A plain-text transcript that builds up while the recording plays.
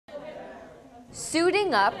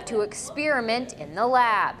Suiting up to experiment in the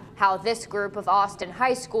lab. How this group of Austin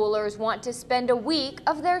high schoolers want to spend a week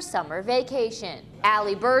of their summer vacation.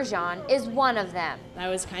 Allie Bergeon is one of them. I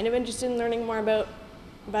was kind of interested in learning more about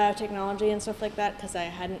biotechnology and stuff like that because I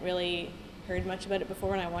hadn't really heard much about it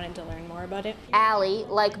before and I wanted to learn more about it. Allie,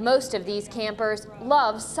 like most of these campers,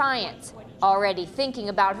 loves science, already thinking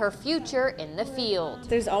about her future in the field.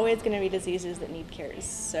 There's always going to be diseases that need cures,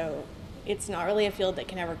 so it's not really a field that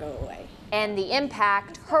can ever go away. And the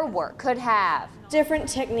impact her work could have. Different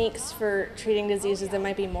techniques for treating diseases that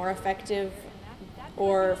might be more effective,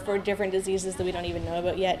 or for different diseases that we don't even know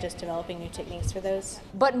about yet, just developing new techniques for those.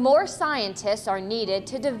 But more scientists are needed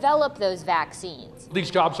to develop those vaccines.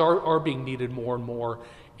 These jobs are being needed more and more,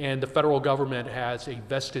 and the federal government has a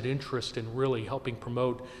vested interest in really helping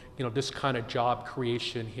promote this kind of job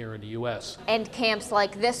creation here in the U.S. And camps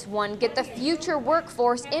like this one get the future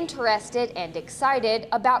workforce interested and excited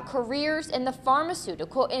about careers in the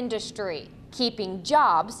pharmaceutical industry, keeping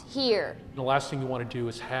jobs here. The last thing you want to do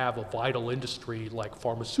is have a vital industry like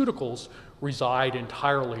pharmaceuticals reside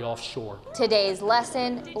entirely offshore. Today's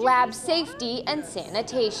lesson, lab safety and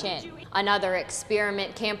sanitation. Another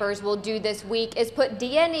experiment campers will do this week is put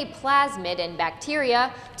DNA plasmid in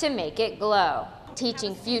bacteria to make it glow,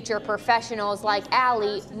 teaching future professionals like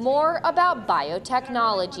Allie more about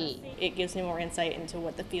biotechnology. It gives me more insight into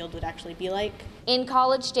what the field would actually be like. In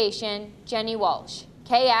College Station, Jenny Walsh,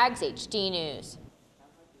 KAGS HD News.